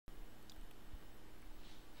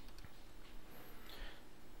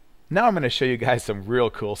Now I'm going to show you guys some real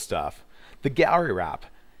cool stuff. The gallery wrap.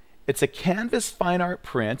 It's a canvas fine art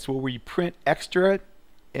print where we print extra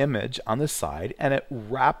image on the side and it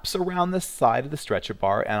wraps around the side of the stretcher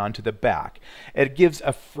bar and onto the back. It gives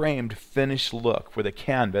a framed finished look for the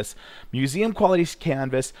canvas, museum quality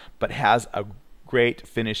canvas, but has a great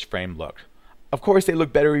finished frame look. Of course they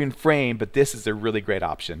look better in frame, but this is a really great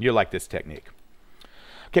option. You'll like this technique.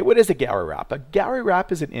 Okay, what is a gallery wrap? A gallery wrap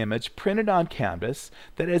is an image printed on canvas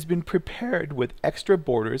that has been prepared with extra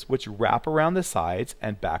borders which wrap around the sides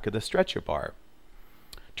and back of the stretcher bar.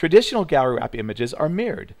 Traditional gallery wrap images are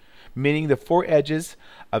mirrored, meaning the four edges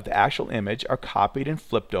of the actual image are copied and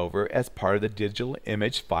flipped over as part of the digital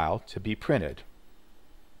image file to be printed.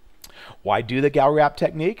 Why do the gallery wrap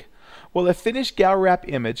technique? Well, a finished gallery wrap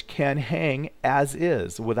image can hang as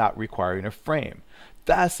is without requiring a frame.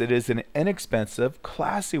 Thus, it is an inexpensive,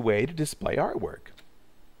 classy way to display artwork.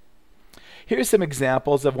 Here's some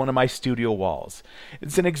examples of one of my studio walls.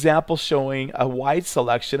 It's an example showing a wide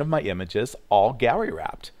selection of my images, all gallery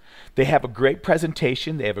wrapped. They have a great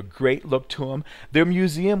presentation, they have a great look to them. They're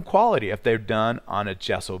museum quality if they're done on a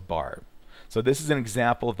gesso bar. So this is an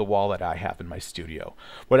example of the wall that I have in my studio.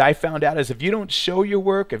 What I found out is if you don't show your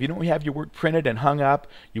work, if you don't have your work printed and hung up,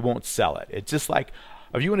 you won't sell it. It's just like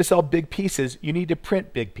if you want to sell big pieces, you need to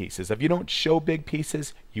print big pieces. If you don't show big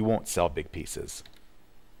pieces, you won't sell big pieces.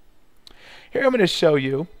 Here I'm going to show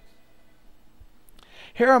you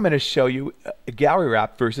a gallery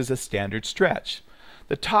wrap versus a standard stretch.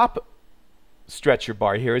 The top stretcher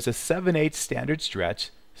bar here is a 7/8 standard stretch,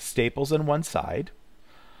 staples on one side.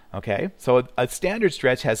 Okay, so a standard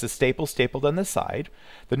stretch has the staple stapled on the side.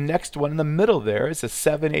 The next one in the middle there is a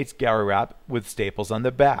 7/8 gallery wrap with staples on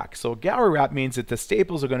the back. So a gallery wrap means that the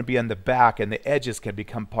staples are going to be on the back and the edges can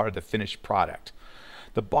become part of the finished product.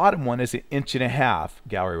 The bottom one is an 1.5"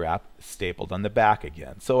 gallery wrap stapled on the back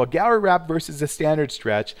again. So a gallery wrap versus a standard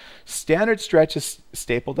stretch is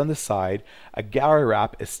stapled on the side, a gallery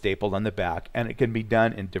wrap is stapled on the back, and it can be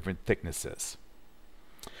done in different thicknesses.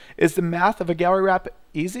 Is the math of a gallery wrap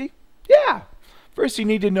easy? Yeah. First, you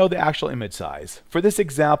need to know the actual image size. For this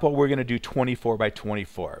example, we're going to do 24 by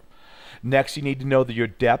 24. Next, you need to know your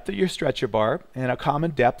depth of your stretcher bar, and a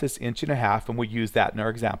common depth is 1.5", and we'll use that in our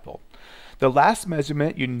example. The last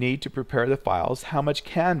measurement you need to prepare the files, how much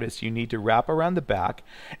canvas you need to wrap around the back,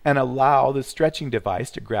 and allow the stretching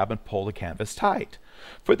device to grab and pull the canvas tight.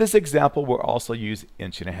 For this example, we'll also use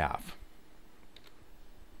 1.5".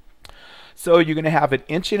 So you're going to have an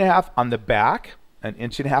 1.5" on the back, an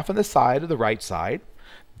 1.5" on the side of the right side,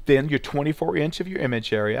 then your 24" of your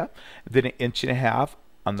image area, then an 1.5"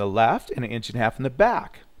 on the left and an 1.5" on the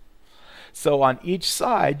back. So on each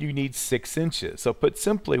side you need 6 inches. So put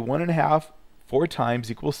simply 1.5 4 times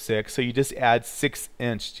equals 6, so you just add 6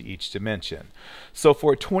 inches to each dimension. So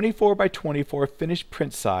for a 24 by 24 finished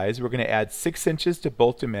print size, we're going to add 6 inches to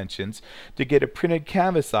both dimensions to get a printed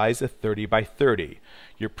canvas size of 30 by 30.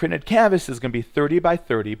 Your printed canvas is going to be 30 by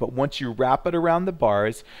 30, but once you wrap it around the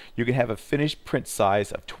bars, you're going to have a finished print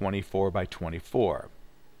size of 24 by 24.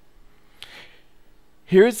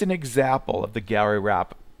 Here's an example of the gallery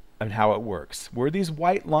wrap and how it works. Where these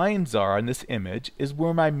white lines are in this image is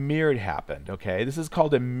where my mirrored happened. Okay, this is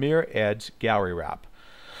called a mirror edge gallery wrap.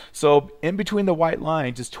 So in between the white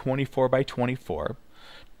lines is 24 by 24.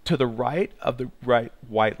 To the right of the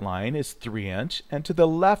white line is 3 inch, and to the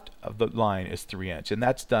left of the line is 3 inch, and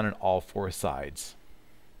that's done on all 4 sides.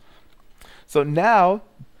 So now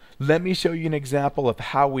let me show you an example of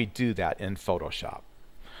how we do that in Photoshop.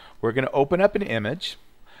 We're going to open up an image.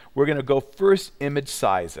 We're going to go first image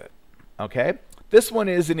size it. Okay, this one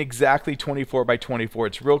isn't exactly 24 by 24.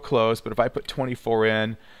 It's real close, but if I put 24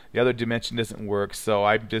 in, the other dimension doesn't work, so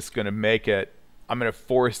I'm just going to make it, I'm going to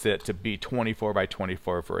force it to be 24 by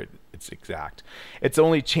 24 for its exact. It's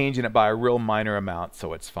only changing it by a real minor amount,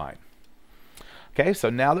 so it's fine. Okay, so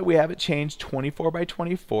now that we have it changed 24 by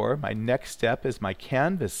 24, my next step is my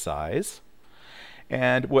canvas size.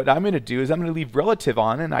 And what I'm going to do is I'm going to leave relative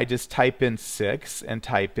on, and I just type in 6 and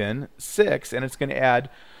type in 6, and it's going to add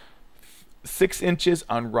 6 inches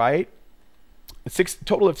on right,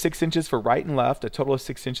 total of 6 inches for right and left, a total of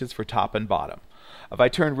 6 inches for top and bottom. If I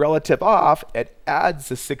turn relative off, it adds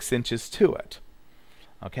the 6 inches to it.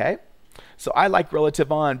 Okay, so I like relative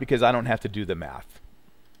on because I don't have to do the math.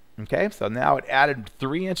 Okay, so now it added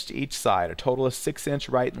 3 inch to each side, a total of 6 inch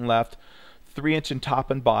right and left, 3 inch in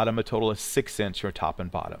top and bottom, a total of 6 inch for top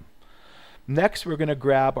and bottom. Next, we're going to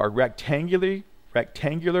grab our rectangular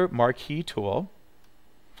marquee tool,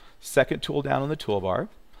 second tool down on the toolbar.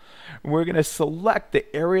 And we're going to select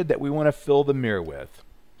the area that we want to fill the mirror with.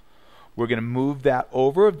 We're going to move that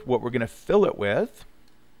over what we're going to fill it with.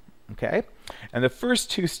 Okay, and the first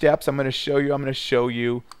two steps I'm going to show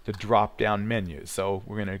you the drop down menu. So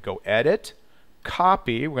we're going to go edit,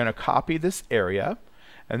 copy, we're going to copy this area,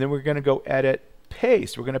 and then we're going to go edit,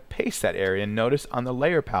 paste. We're going to paste that area, and notice on the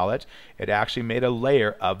layer palette it actually made a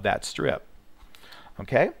layer of that strip.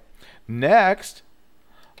 Okay, next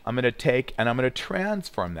I'm going to take and I'm going to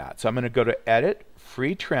transform that. So I'm going to go to edit,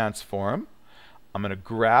 free transform. I'm going to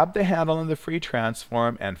grab the handle on the free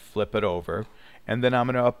transform and flip it over. And then I'm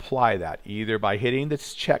going to apply that either by hitting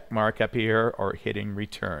this check mark up here or hitting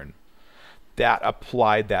return. That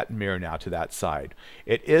applied that mirror now to that side.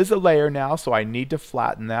 It is a layer now, so I need to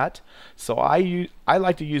flatten that. So I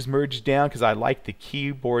like to use merge down because I like the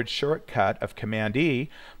keyboard shortcut of Command E,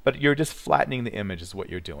 but you're just flattening the image is what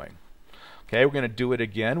you're doing. Okay, we're going to do it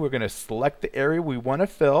again. We're going to select the area we want to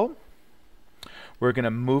fill. We're going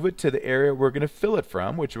to move it to the area we're going to fill it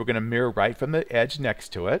from, which we're going to mirror right from the edge next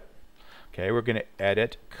to it. Okay, we're going to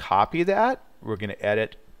edit, copy that, we're going to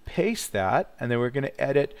edit, paste that, and then we're going to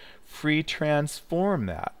edit, free transform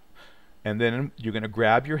that. And then you're going to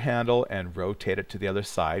grab your handle and rotate it to the other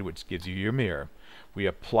side, which gives you your mirror. We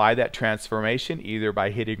apply that transformation either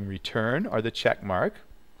by hitting return or the check mark.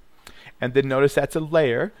 And then notice that's a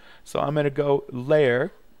layer, so I'm going to go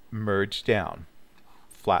layer, merge down,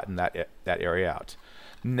 flatten that area out.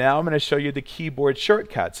 Now I'm going to show you the keyboard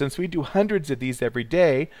shortcut. Since we do hundreds of these every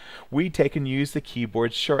day, we take and use the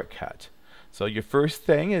keyboard shortcut. So your first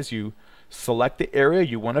thing is you select the area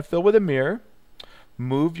you want to fill with a mirror,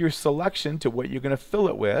 move your selection to what you're going to fill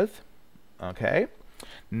it with. Okay.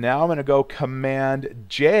 Now I'm going to go Command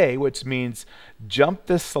J, which means jump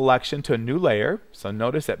this selection to a new layer. So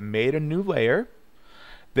notice it made a new layer.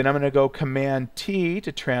 Then I'm going to go Command T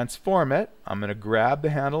to transform it. I'm going to grab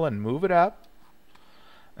the handle and move it up.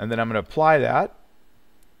 And then I'm going to apply that.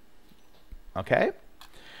 Okay.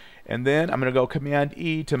 And then I'm going to go Command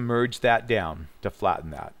E to merge that down, to flatten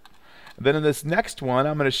that. And then in this next one,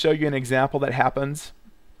 I'm going to show you an example that happens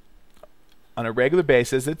on a regular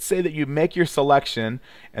basis. Let's say that you make your selection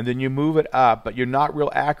and then you move it up, but you're not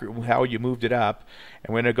real accurate with how you moved it up.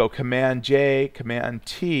 And we're going to go Command J, Command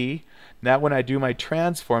T. Now when I do my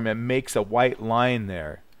transform, it makes a white line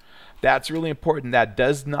there. That's really important. That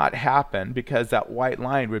does not happen because that white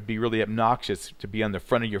line would be really obnoxious to be on the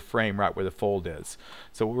front of your frame right where the fold is.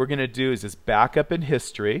 So what we're going to do is just back up in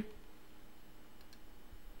history.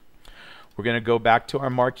 We're going to go back to our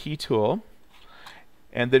marquee tool.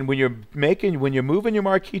 And then when you're moving your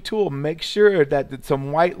marquee tool, make sure that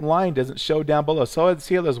some white line doesn't show down below. So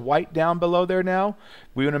see how there's white down below there now?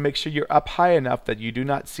 We want to make sure you're up high enough that you do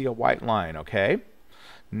not see a white line, okay?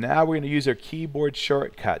 Now we're going to use our keyboard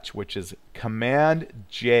shortcut, which is Command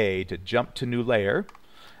J to jump to new layer.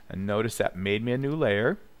 And notice that made me a new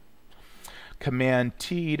layer. Command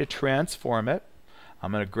T to transform it.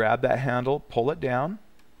 I'm going to grab that handle, pull it down.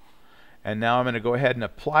 And now I'm going to go ahead and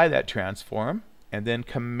apply that transform. And then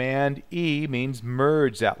Command E means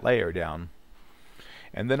merge that layer down.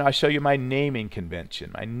 And then I'll show you my naming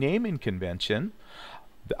convention. My naming convention,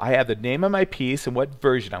 I have the name of my piece and what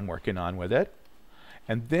version I'm working on with it.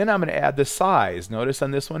 And then I'm going to add the size. Notice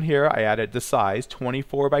on this one here, I added the size,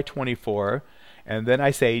 24 by 24. And then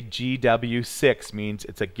I say GW6 means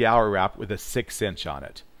it's a gallery wrap with a 6-inch on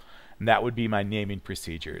it. And that would be my naming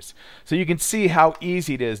procedures. So you can see how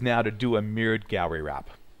easy it is now to do a mirrored gallery wrap.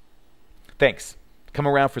 Thanks. Come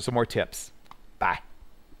around for some more tips. Bye.